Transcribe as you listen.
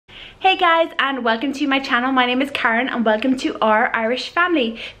Hey guys, and welcome to my channel. My name is Karen and welcome to our Irish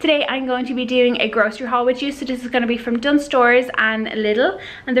family. Today I'm going to be doing a grocery haul with you. So this is going to be from Dunnes Stores and Lidl.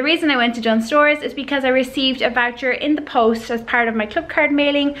 And the reason I went to Dunnes Stores is because I received a voucher in the post as part of my club card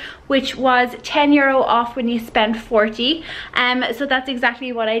mailing, which was €10 off when you spend 40. So that's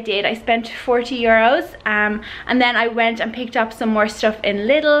exactly what I did. I spent €40 and then I went and picked up some more stuff in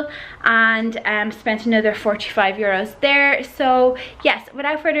Lidl and spent another €45 there. So yes,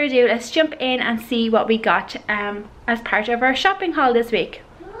 without further ado, let's jump in and see what we got as part of our shopping haul this week.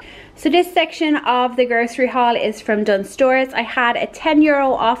 So this section of the grocery haul is from Dunnes Stores. I had a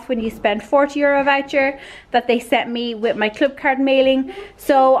 €10 off when you spend €40 voucher that they sent me with my club card mailing.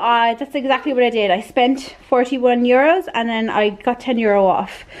 So that's exactly what I did. I spent €41 and then I got €10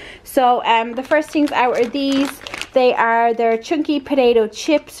 off. So the first things out are these. They're chunky potato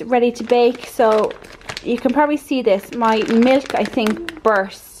chips ready to bake. So you can probably see this. My milk, I think,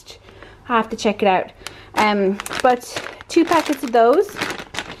 burst. I have to check it out. But 2 packets of those.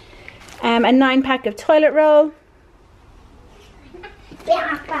 A 9-pack of toilet roll.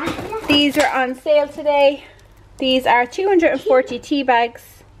 These are on sale today. These are 240 tea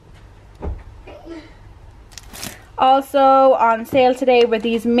bags. Also on sale today were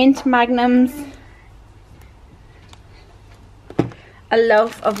these mint magnums. A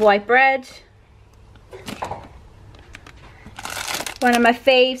loaf of white bread. One of my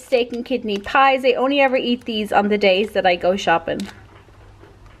fave steak and kidney pies. I only ever eat these on the days that I go shopping.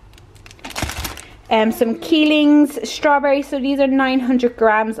 Some Keelings strawberries. So these are 900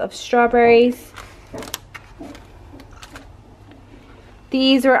 grams of strawberries.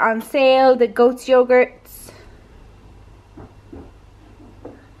 These are on sale. The goat's yogurts.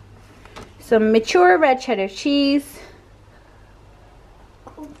 Some mature red cheddar cheese.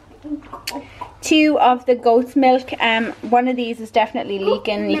 2 of the goat's milk. One of these is definitely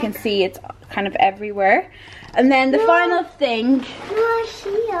leaking. You can see it's kind of everywhere. And then the final thing.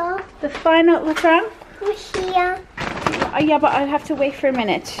 The final, what's wrong? Oh yeah, but I'll have to wait for a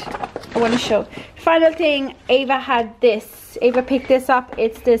minute. I want to show. Final thing, Ava had this. Ava picked this up.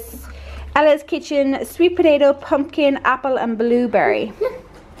 It's this Ella's Kitchen sweet potato, pumpkin, apple and blueberry.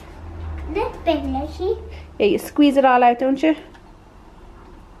 That's delicious. Yeah, you squeeze it all out, don't you?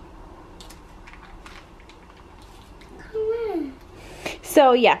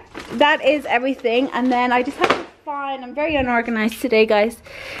 So yeah, that is everything. And then I just have to find, I'm very unorganized today, guys.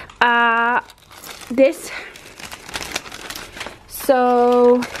 This.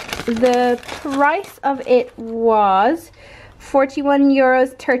 So the price of it was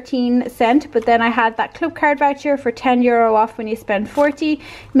 €41.13, but then I had that club card voucher for €10 off when you spend 40,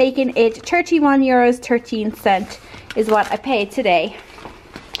 making it €31.13 is what I paid today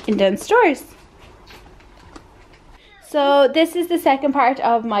in Dunnes Stores. So this is the second part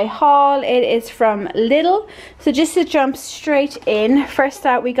of my haul. It is from Lidl. So just to jump straight in, first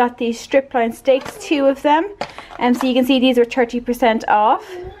out we got these strip line steaks, 2 of them. So you can see these were 30% off.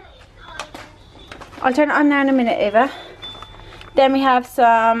 I'll turn it on now in a minute, Ava. Then we have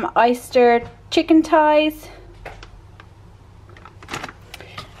some oyster chicken thighs.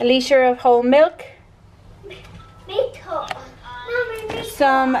 A litre of whole milk.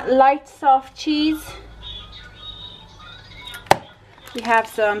 Some light soft cheese. We have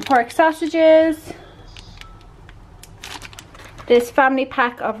some pork sausages, this family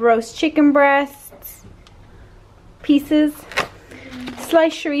pack of roast chicken breasts, pieces,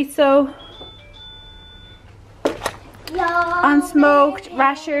 sliced chorizo, unsmoked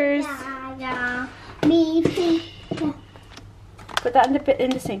rashers. Put that in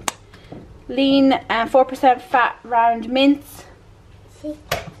the sink. Lean and 4% fat round mince.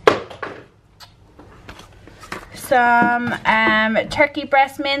 Some turkey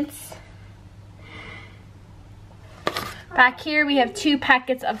breast mince. Back here we have 2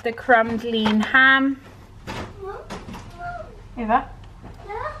 packets of the crumbed lean ham. Eva,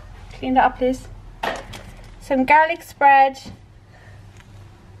 clean that up please. Some garlic spread.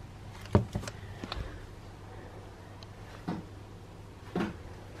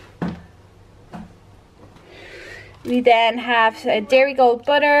 We then have Dairy Gold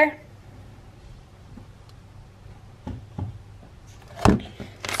butter.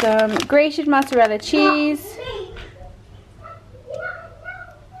 Some grated mozzarella cheese,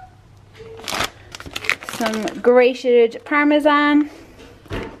 some grated parmesan,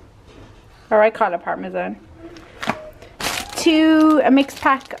 or I call it parmesan, a mixed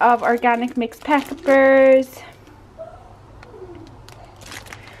pack of organic mixed peppers,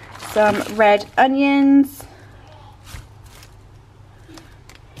 some red onions,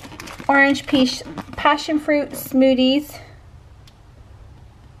 orange peach passion fruit smoothies,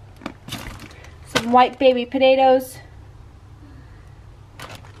 some white baby potatoes,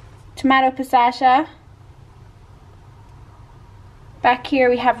 tomato passata. Back here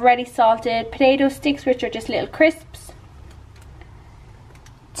we have ready salted potato sticks, which are just little crisps.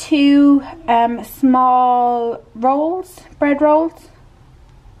 2 small rolls, bread rolls.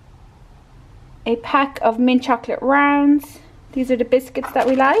 A pack of mint chocolate rounds. These are the biscuits that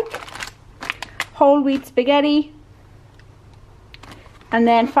we like. Whole wheat spaghetti. And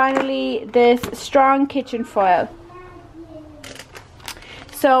then finally this strong kitchen foil.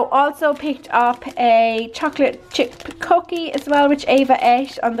 So also picked up a chocolate chip cookie as well, which Ava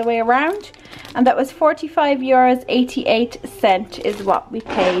ate on the way around. And that was €45.88 is what we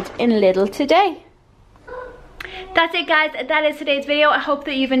paid in Lidl today. That's it guys, that is today's video. I hope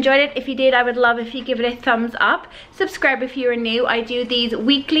that you've enjoyed it. If you did, I would love if you give it a thumbs up. Subscribe if you're new. I do these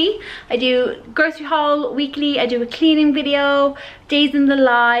weekly. I do grocery haul weekly. I do a cleaning video, days in the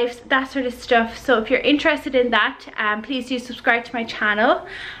lives, that sort of stuff. So if you're interested in that, please do subscribe to my channel.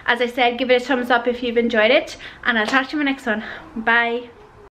 As I said, give it a thumbs up if you've enjoyed it. And I'll talk to you in my next one. Bye.